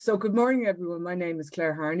So good morning, everyone. My name is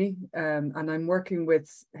Claire Harney, and I'm working with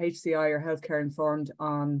HCI or Healthcare Informed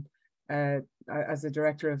on as a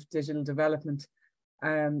Director of Digital Development.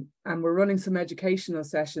 And we're running some educational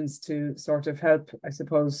sessions to sort of help, I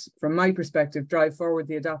suppose, from my perspective, drive forward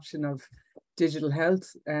the adoption of digital health,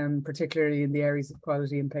 particularly in the areas of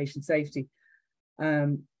quality and patient safety.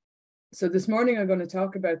 So this morning, I'm going to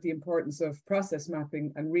talk about the importance of process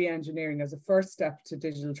mapping and re-engineering as a first step to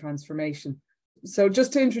digital transformation. So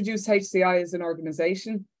just to introduce HCI as an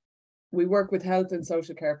organisation, we work with health and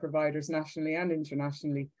social care providers nationally and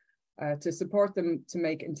internationally to support them to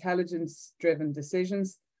make intelligence-driven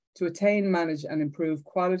decisions to attain, manage and improve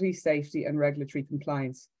quality, safety and regulatory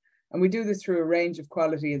compliance. And we do this through a range of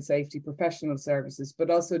quality and safety professional services, but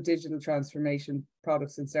also digital transformation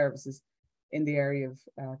products and services in the area of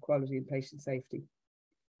quality and patient safety.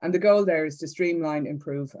 And the goal there is to streamline,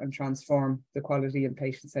 improve and transform the quality and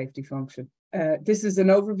patient safety function. This is an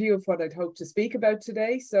overview of what I'd hope to speak about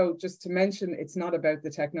today. So just to mention, it's not about the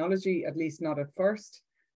technology, at least not at first.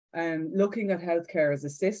 Looking at healthcare as a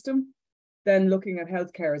system, then looking at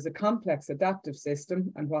healthcare as a complex adaptive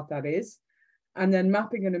system and what that is, and then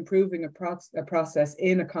mapping and improving a process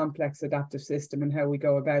in a complex adaptive system and how we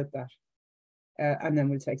go about that. And then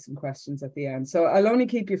we'll take some questions at the end. So I'll only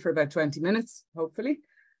keep you for about 20 minutes, hopefully,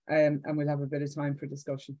 and we'll have a bit of time for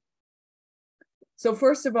discussion. So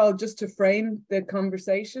first of all, just to frame the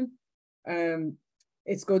conversation,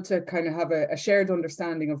 it's good to kind of have a shared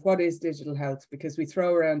understanding of what is digital health, because we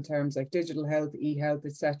throw around terms like digital health, e-health,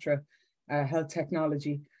 etc., health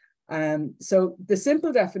technology. So the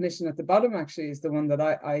simple definition at the bottom actually is the one that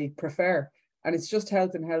I prefer, and it's just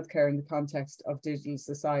health and healthcare in the context of digital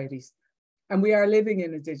societies. And we are living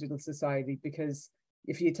in a digital society, because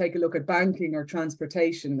if you take a look at banking or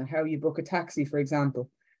transportation, how you book a taxi, for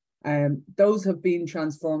example, those have been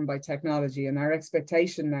transformed by technology, and our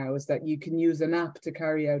expectation now is that you can use an app to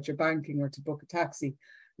carry out your banking or to book a taxi,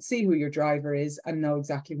 see who your driver is and know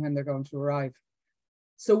exactly when they're going to arrive.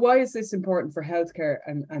 So why is this important for healthcare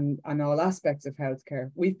and all aspects of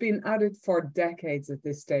healthcare? We've been at it for decades at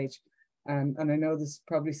this stage, and I know there's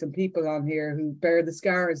probably some people on here who bear the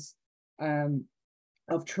scars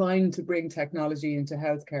of trying to bring technology into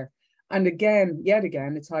healthcare. And again, yet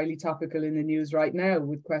again, it's highly topical in the news right now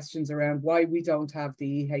with questions around why we don't have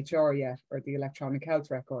the EHR yet, or the electronic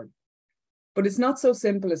health record. But it's not so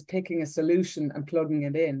simple as picking a solution and plugging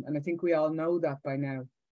it in. And I think we all know that by now.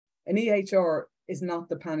 An EHR is not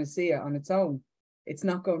the panacea on its own. It's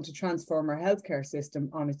not going to transform our healthcare system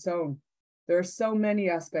on its own. There are so many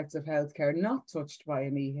aspects of healthcare not touched by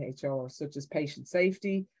an EHR, such as patient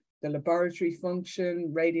safety, the laboratory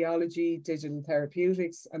function, radiology, digital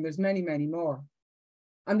therapeutics, and there's many, many more.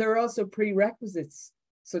 And there are also prerequisites,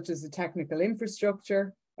 such as the technical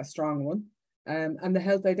infrastructure, a strong one, and the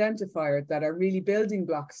health identifier that are really building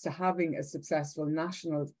blocks to having a successful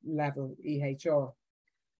national level EHR.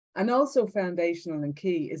 And also foundational and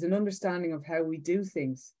key is an understanding of how we do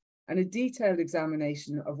things and a detailed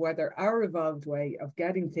examination of whether our evolved way of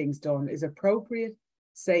getting things done is appropriate,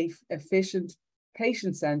 safe, efficient,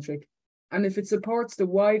 patient-centric, and if it supports the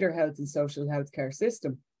wider health and social healthcare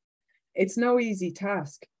system. It's no easy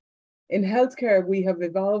task. In healthcare, we have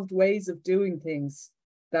evolved ways of doing things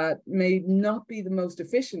that may not be the most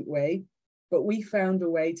efficient way, but we found a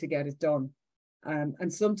way to get it done.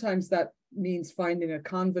 And sometimes that means finding a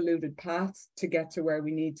convoluted path to get to where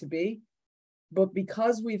we need to be. But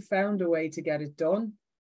because we've found a way to get it done,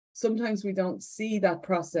 sometimes we don't see that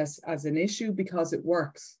process as an issue because it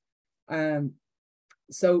works.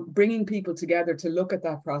 So bringing people together to look at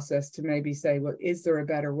that process to maybe say, well, is there a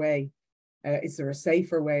better way? Is there a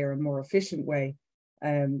safer way or a more efficient way?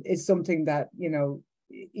 Is something that, you know,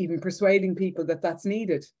 even persuading people that that's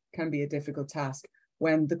needed can be a difficult task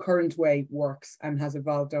when the current way works and has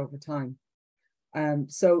evolved over time.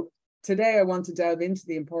 So today I want to delve into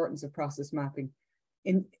the importance of process mapping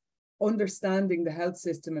in understanding the health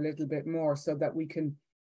system a little bit more so that we can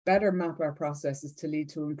better map our processes to lead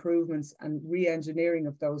to improvements and re-engineering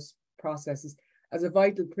of those processes as a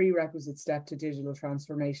vital prerequisite step to digital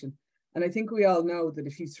transformation. And I think we all know that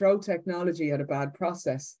if you throw technology at a bad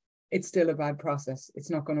process, it's still a bad process. It's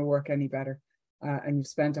not going to work any better. And you've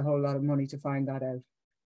spent a whole lot of money to find that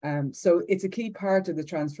out. So it's a key part of the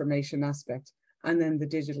transformation aspect. And then the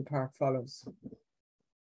digital part follows.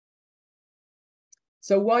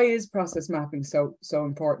 So why is process mapping so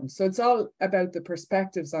important? So it's all about the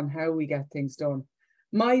perspectives on how we get things done.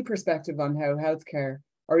 My perspective on how healthcare,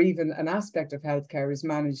 or even an aspect of healthcare, is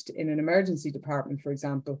managed in an emergency department, for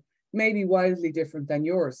example, may be wildly different than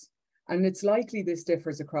yours. And it's likely this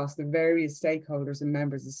differs across the various stakeholders and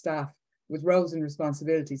members of staff with roles and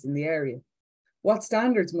responsibilities in the area? What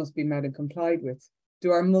standards must be met and complied with? Do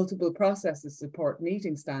our multiple processes support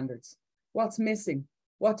meeting standards? What's missing?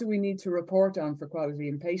 What do we need to report on for quality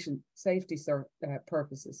and patient safety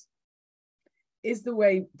purposes? Is the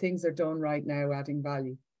way things are done right now adding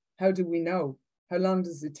value? How do we know? How long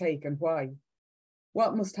does it take and why?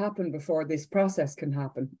 What must happen before this process can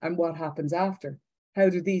happen, and what happens after? How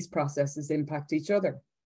do these processes impact each other?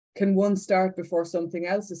 Can one start before something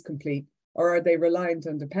else is complete, or are they reliant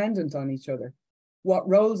and dependent on each other? What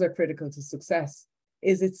roles are critical to success?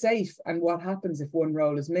 Is it safe, and what happens if one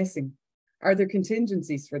role is missing? Are there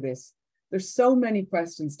contingencies for this? There's so many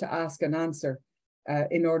questions to ask and answer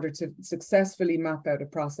in order to successfully map out a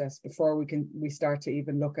process before we start to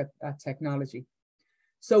even look at technology.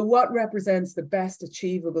 So what represents the best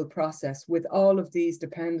achievable process with all of these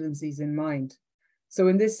dependencies in mind? So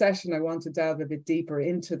in this session, I want to delve a bit deeper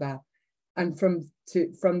into that. And from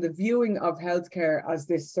the viewing of healthcare as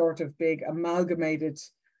this sort of big amalgamated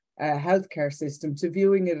healthcare system to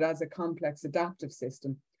viewing it as a complex adaptive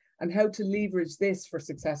system, and how to leverage this for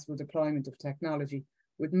successful deployment of technology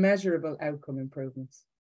with measurable outcome improvements.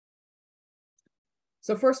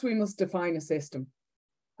 So first we must define a system.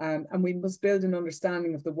 And we must build an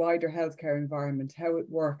understanding of the wider healthcare environment, how it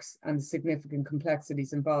works, and the significant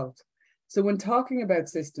complexities involved. So when talking about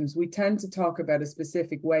systems, we tend to talk about a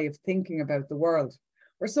specific way of thinking about the world,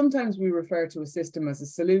 or sometimes we refer to a system as a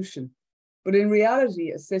solution. But in reality,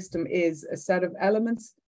 a system is a set of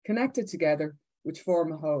elements connected together which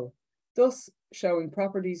form a whole, thus showing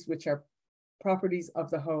properties which are properties of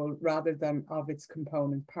the whole rather than of its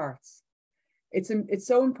component parts. It's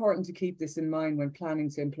so important to keep this in mind when planning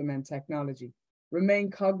to implement technology. Remain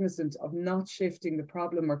cognizant of not shifting the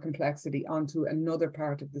problem or complexity onto another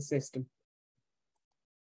part of the system.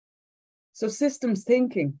 So systems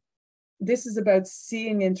thinking, this is about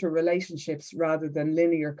seeing interrelationships rather than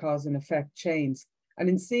linear cause and effect chains, and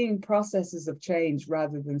in seeing processes of change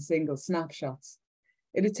rather than single snapshots.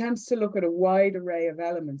 It attempts to look at a wide array of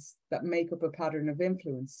elements that make up a pattern of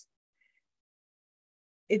influence.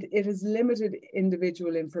 It has limited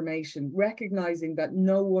individual information, recognizing that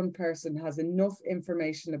no one person has enough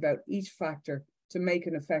information about each factor to make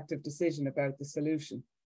an effective decision about the solution.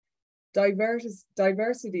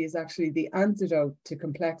 Diversity is actually the antidote to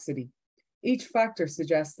complexity. Each factor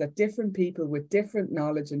suggests that different people with different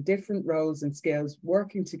knowledge and different roles and skills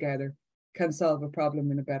working together can solve a problem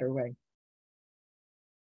in a better way.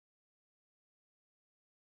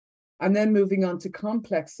 And then moving on to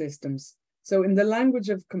complex systems. So in the language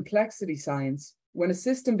of complexity science, when a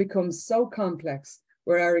system becomes so complex,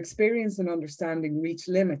 where our experience and understanding reach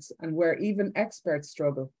limits and where even experts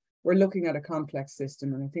struggle, we're looking at a complex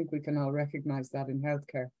system. And I think we can all recognize that in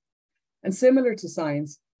healthcare. And similar to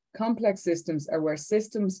science, complex systems are where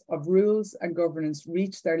systems of rules and governance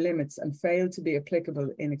reach their limits and fail to be applicable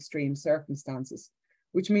in extreme circumstances,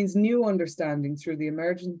 which means new understanding through the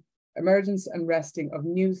emergence and resting of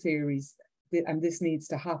new theories, and this needs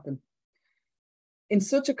to happen. In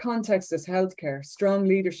such a context as healthcare, strong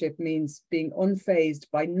leadership means being unfazed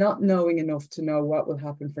by not knowing enough to know what will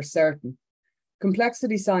happen for certain.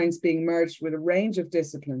 Complexity science being merged with a range of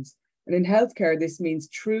disciplines. And in healthcare, this means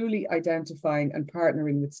truly identifying and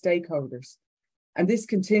partnering with stakeholders. And this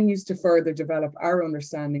continues to further develop our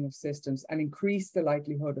understanding of systems and increase the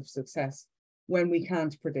likelihood of success when we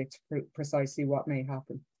can't predict precisely what may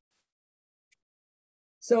happen.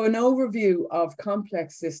 So an overview of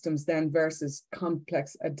complex systems then versus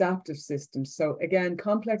complex adaptive systems. So again,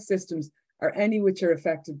 complex systems are any which are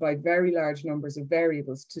affected by very large numbers of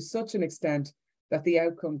variables to such an extent that the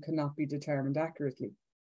outcome cannot be determined accurately.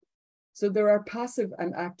 So there are passive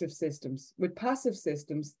and active systems. With passive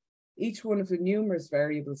systems, each one of the numerous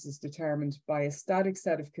variables is determined by a static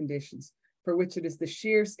set of conditions for which it is the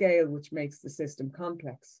sheer scale which makes the system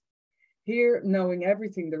complex. Here, knowing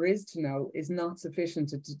everything there is to know is not sufficient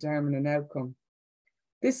to determine an outcome.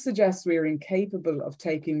 This suggests we are incapable of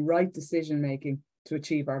taking right decision-making to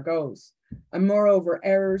achieve our goals. And moreover,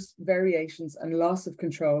 errors, variations, and loss of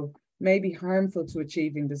control may be harmful to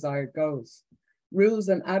achieving desired goals. Rules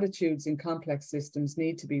and attitudes in complex systems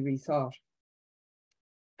need to be rethought.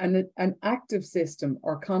 And an active system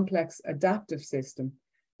or complex adaptive system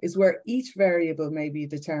is where each variable may be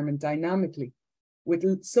determined dynamically,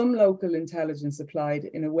 with some local intelligence applied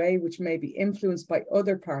in a way which may be influenced by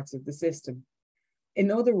other parts of the system.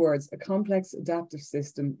 In other words, a complex adaptive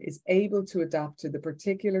system is able to adapt to the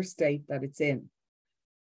particular state that it's in.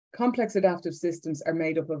 Complex adaptive systems are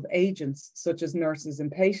made up of agents, such as nurses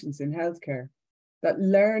and patients in healthcare, that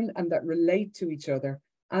learn and that relate to each other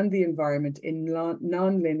and the environment in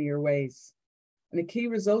non-linear ways. And a key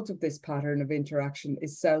result of this pattern of interaction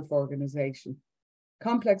is self-organization.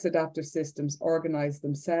 Complex adaptive systems organize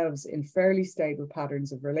themselves in fairly stable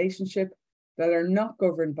patterns of relationship that are not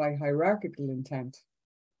governed by hierarchical intent.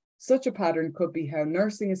 Such a pattern could be how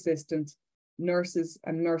nursing assistants, nurses,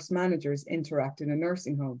 and nurse managers interact in a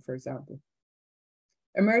nursing home, for example.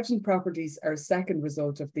 Emergent properties are a second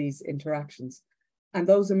result of these interactions, and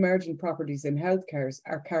those emergent properties in healthcare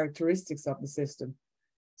are characteristics of the system,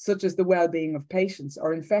 such as the well-being of patients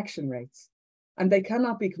or infection rates, and they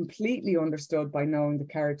cannot be completely understood by knowing the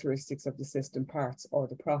characteristics of the system parts or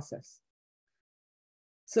the process.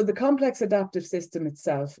 So the complex adaptive system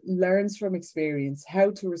itself learns from experience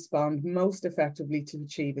how to respond most effectively to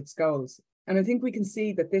achieve its goals. And I think we can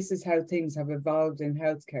see that this is how things have evolved in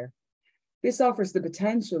healthcare. This offers the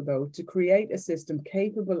potential, though, to create a system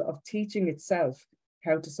capable of teaching itself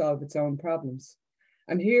how to solve its own problems.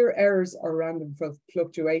 And here, errors or random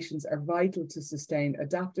fluctuations are vital to sustain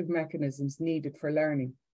adaptive mechanisms needed for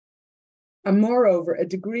learning. And moreover, a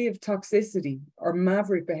degree of toxicity or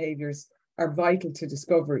maverick behaviors are vital to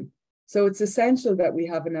discovery. So it's essential that we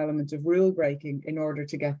have an element of rule breaking in order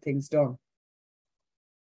to get things done.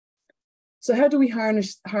 So how do we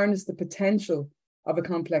harness the potential of a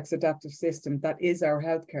complex adaptive system that is our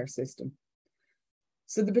healthcare system?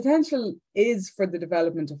 So the potential is for the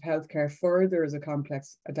development of healthcare further as a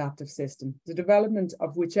complex adaptive system, the development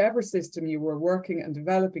of whichever system you were working and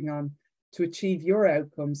developing on to achieve your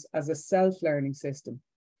outcomes as a self-learning system.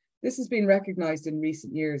 This has been recognized in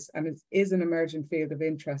recent years and is an emerging field of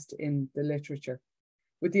interest in the literature,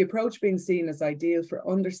 with the approach being seen as ideal for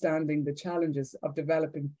understanding the challenges of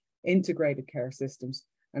developing integrated care systems.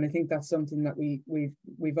 And I think that's something that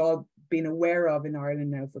we've all been aware of in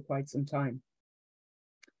Ireland now for quite some time.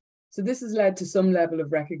 So this has led to some level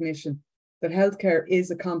of recognition that healthcare is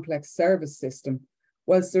a complex service system.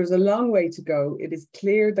 Whilst there's a long way to go, it is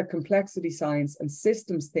clear that complexity science and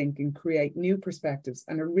systems thinking create new perspectives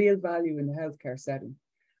and a real value in the healthcare setting,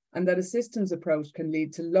 and that a systems approach can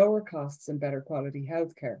lead to lower costs and better quality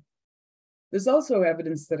healthcare. There's also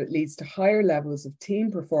evidence that it leads to higher levels of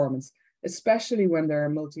team performance, especially when there are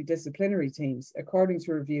multidisciplinary teams, according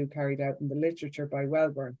to a review carried out in the literature by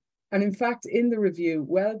Wellborn. And in fact, in the review,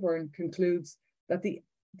 Wellborn concludes that the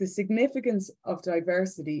significance of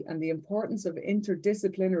diversity and the importance of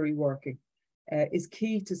interdisciplinary working is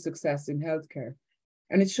key to success in healthcare.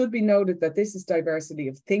 And it should be noted that this is diversity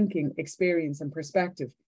of thinking, experience, and perspective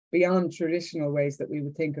beyond traditional ways that we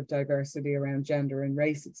would think of diversity around gender and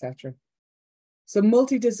race, etc. So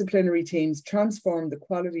multidisciplinary teams transform the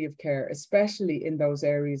quality of care, especially in those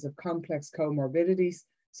areas of complex comorbidities,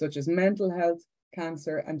 such as mental health,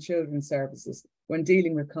 cancer, and children's services when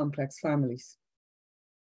dealing with complex families.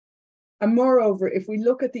 And moreover, if we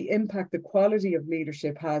look at the impact the quality of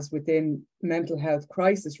leadership has within mental health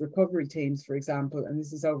crisis recovery teams, for example, and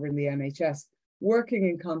this is over in the NHS, working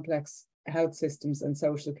in complex health systems and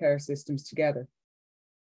social care systems together.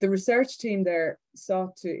 The research team there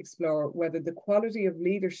sought to explore whether the quality of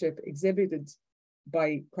leadership exhibited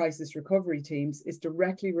by crisis recovery teams is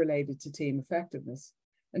directly related to team effectiveness.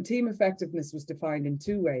 And team effectiveness was defined in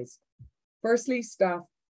two ways. Firstly, staff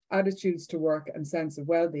attitudes to work and sense of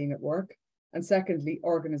well-being at work, and secondly,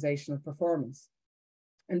 organizational performance.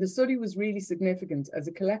 And the study was really significant as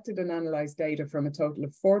it collected and analysed data from a total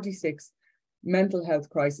of 46 mental health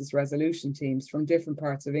crisis resolution teams from different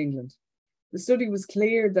parts of England. The study was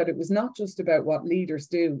clear that it was not just about what leaders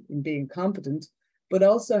do in being competent, but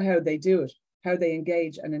also how they do it, how they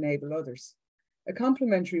engage and enable others. A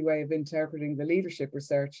complementary way of interpreting the leadership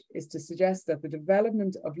research is to suggest that the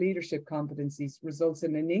development of leadership competencies results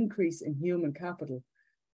in an increase in human capital,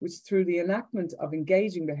 which through the enactment of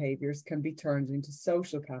engaging behaviours can be turned into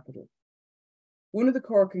social capital. One of the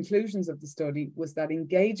core conclusions of the study was that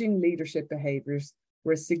engaging leadership behaviours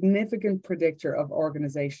were a significant predictor of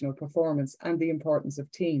organisational performance and the importance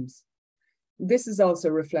of teams. This is also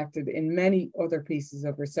reflected in many other pieces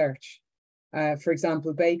of research. For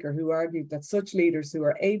example, Baker, who argued that such leaders who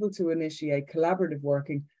are able to initiate collaborative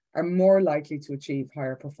working are more likely to achieve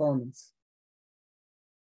higher performance.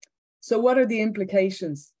 So what are the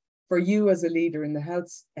implications for you as a leader in the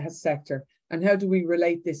health sector, and how do we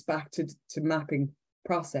relate this back to mapping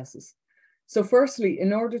processes? So firstly,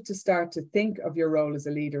 in order to start to think of your role as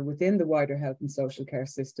a leader within the wider health and social care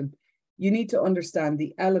system, you need to understand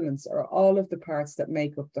the elements or all of the parts that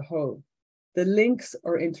make up the whole. The links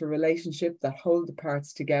or interrelationship that hold the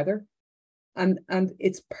parts together, and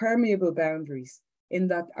its permeable boundaries in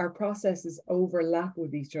that our processes overlap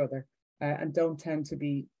with each other and don't tend to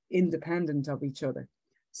be independent of each other.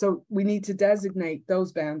 So we need to designate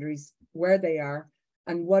those boundaries, where they are,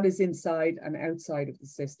 and what is inside and outside of the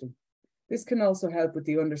system. This can also help with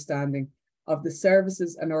the understanding of the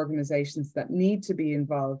services and organizations that need to be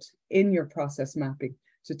involved in your process mapping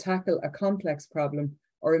to tackle a complex problem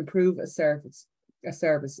or improve a service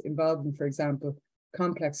involving, for example,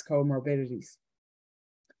 complex comorbidities.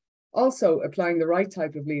 Also, applying the right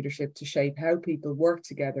type of leadership to shape how people work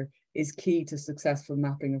together is key to successful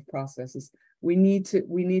mapping of processes. We need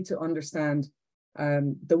to understand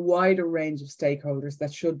the wider range of stakeholders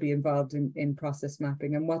that should be involved in process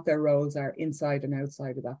mapping and what their roles are inside and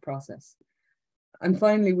outside of that process. And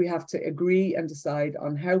finally, we have to agree and decide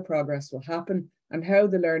on how progress will happen and how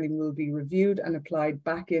the learning will be reviewed and applied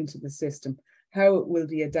back into the system, how it will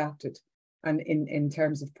be adapted. And in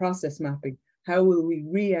terms of process mapping, how will we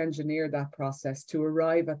re-engineer that process to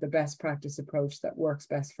arrive at the best practice approach that works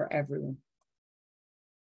best for everyone?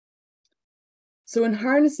 So in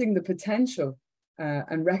harnessing the potential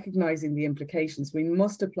and recognizing the implications, we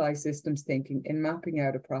must apply systems thinking in mapping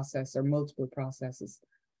out a process or multiple processes.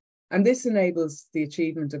 And this enables the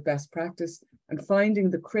achievement of best practice and finding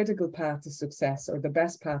the critical path to success or the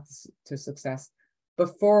best path to success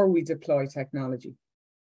before we deploy technology.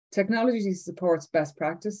 Technology supports best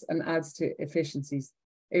practice and adds to efficiencies.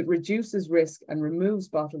 It reduces risk and removes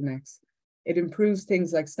bottlenecks. It improves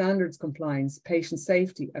things like standards compliance, patient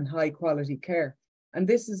safety, and high quality care. And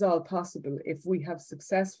this is all possible if we have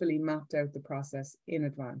successfully mapped out the process in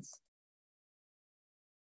advance.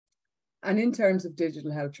 And in terms of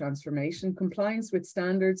digital health transformation, compliance with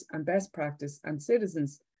standards and best practice and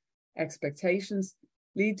citizens' expectations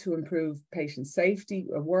lead to improved patient safety,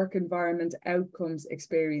 a work environment, outcomes,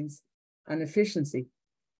 experience, and efficiency.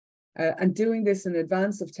 And doing this in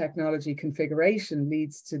advance of technology configuration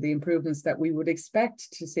leads to the improvements that we would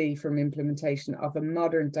expect to see from implementation of a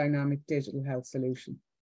modern dynamic digital health solution.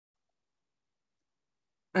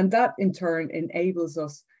 And that in turn enables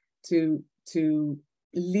us to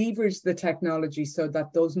leverage the technology so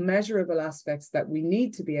that those measurable aspects that we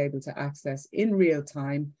need to be able to access in real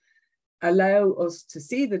time allow us to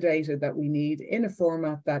see the data that we need in a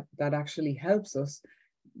format that actually helps us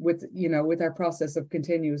with our process of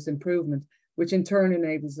continuous improvement, which in turn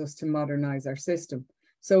enables us to modernize our system.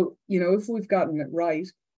 So, if we've gotten it right,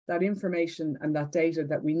 that information and that data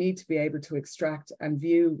that we need to be able to extract and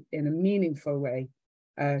view in a meaningful way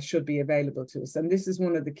should be available to us. And this is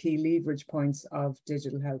one of the key leverage points of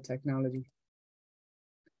digital health technology.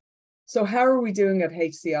 So how are we doing at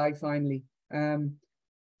HCI finally?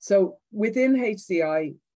 So within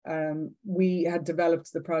HCI, we had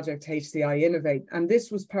developed the project HCI Innovate, and this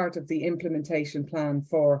was part of the implementation plan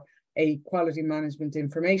for a quality management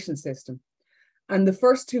information system. And the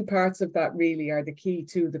first two parts of that really are the key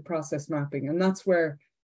to the process mapping. And that's where,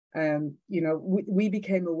 we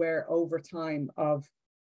became aware over time of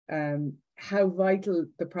how vital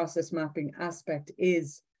the process mapping aspect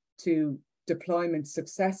is to deployment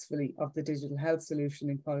successfully of the digital health solution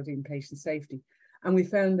in quality and patient safety. And we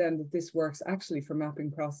found then that this works actually for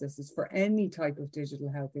mapping processes for any type of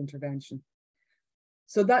digital health intervention.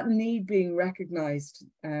 So that need being recognized,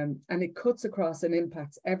 and it cuts across and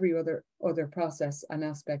impacts every other process and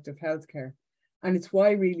aspect of healthcare. And it's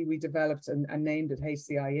why really we developed and named it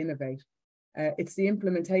HCI Innovate. It's the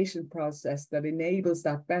implementation process that enables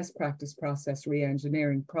that best practice process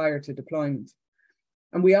re-engineering prior to deployment.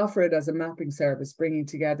 And we offer it as a mapping service, bringing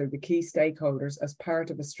together the key stakeholders as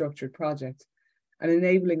part of a structured project and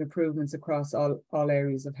enabling improvements across all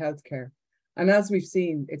areas of healthcare. And as we've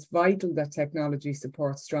seen, it's vital that technology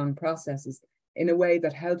supports strong processes in a way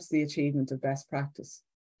that helps the achievement of best practice.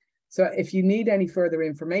 So if you need any further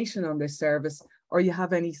information on this service or you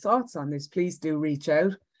have any thoughts on this, please do reach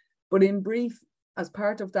out. But in brief, as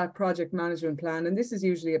part of that project management plan, and this is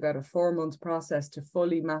usually about a 4-month process to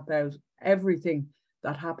fully map out everything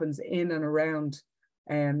that happens in and around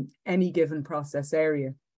any given process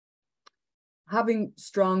area. Having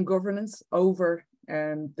strong governance over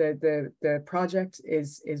the project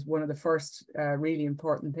is one of the first really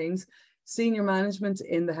important things. Senior management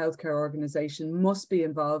in the healthcare organization must be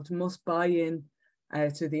involved, must buy in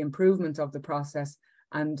to the improvement of the process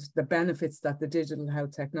and the benefits that the digital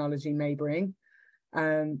health technology may bring.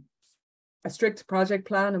 A strict project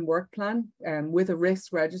plan and work plan with a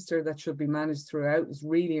risk register that should be managed throughout is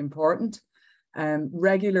really important.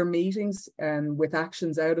 Regular meetings with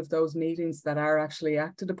actions out of those meetings that are actually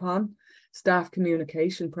acted upon. Staff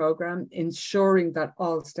communication program, ensuring that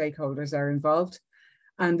all stakeholders are involved.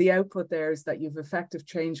 And the output there is that you've effective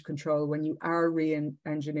change control when you are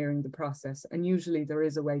re-engineering the process. And usually there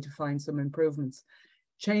is a way to find some improvements.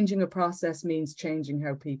 Changing a process means changing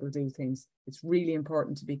how people do things. It's really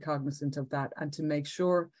important to be cognizant of that and to make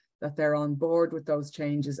sure that they're on board with those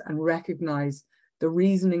changes and recognize the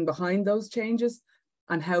reasoning behind those changes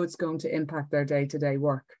and how it's going to impact their day-to-day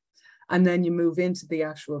work. And then you move into the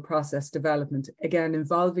actual process development, again,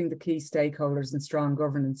 involving the key stakeholders and strong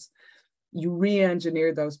governance. You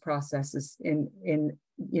re-engineer those processes in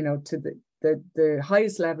to the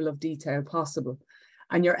highest level of detail possible.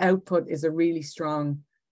 And your output is a really strong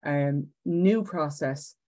new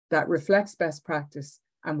process that reflects best practice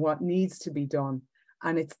and what needs to be done.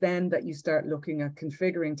 And it's then that you start looking at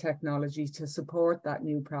configuring technology to support that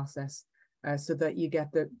new process so that you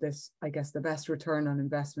get the best return on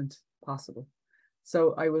investment possible.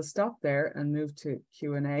 So I will stop there and move to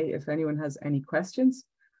Q&A if anyone has any questions.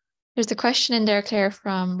 There's a question in there, Claire,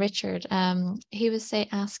 from Richard. He was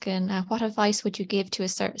asking, what advice would you give to a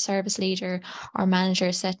service leader or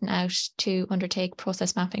manager setting out to undertake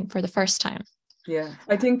process mapping for the first time? Yeah,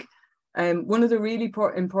 I think one of the really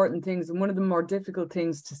important things and one of the more difficult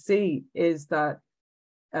things to see is that,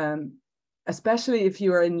 especially if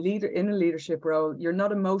you are in a leadership role, you're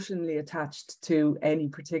not emotionally attached to any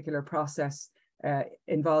particular process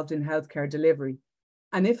involved in healthcare delivery.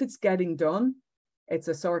 And if it's getting done, it's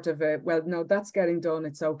a sort of well, no, that's getting done,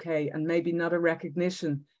 it's okay. And maybe not a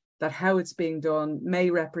recognition that how it's being done may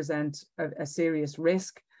represent a serious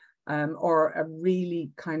risk or a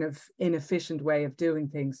really kind of inefficient way of doing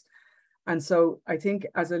things. And so I think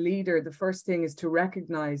as a leader, the first thing is to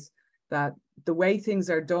recognize that the way things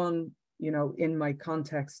are done, in my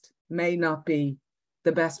context, may not be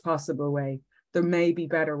the best possible way. There may be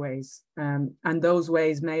better ways. And those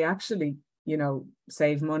ways may actually,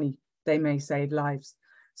 save money. They may save lives.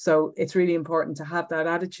 So it's really important to have that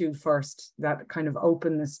attitude first, that kind of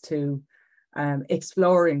openness to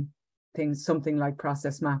exploring things, something like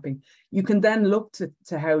process mapping. You can then look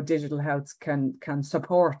to how digital health can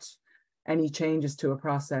support any changes to a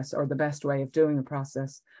process or the best way of doing a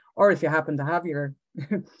process. Or if you happen to have your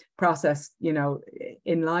process,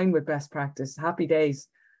 in line with best practice, happy days.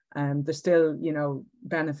 There's still,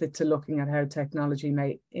 benefit to looking at how technology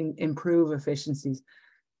may improve efficiencies.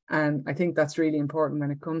 And I think that's really important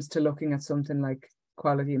when it comes to looking at something like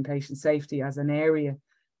quality and patient safety as an area,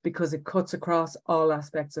 because it cuts across all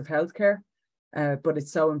aspects of healthcare. But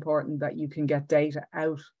it's so important that you can get data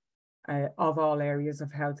out of all areas of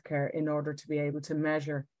healthcare in order to be able to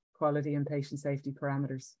measure quality and patient safety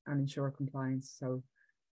parameters and ensure compliance. So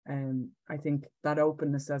I think that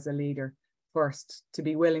openness as a leader first, to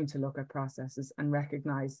be willing to look at processes and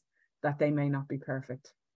recognize that they may not be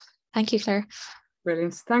perfect. Thank you, Claire.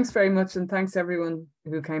 Brilliant. Thanks very much. And thanks everyone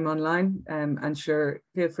who came online. And sure,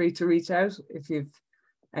 feel free to reach out if you've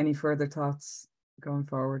any further thoughts going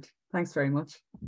forward. Thanks very much.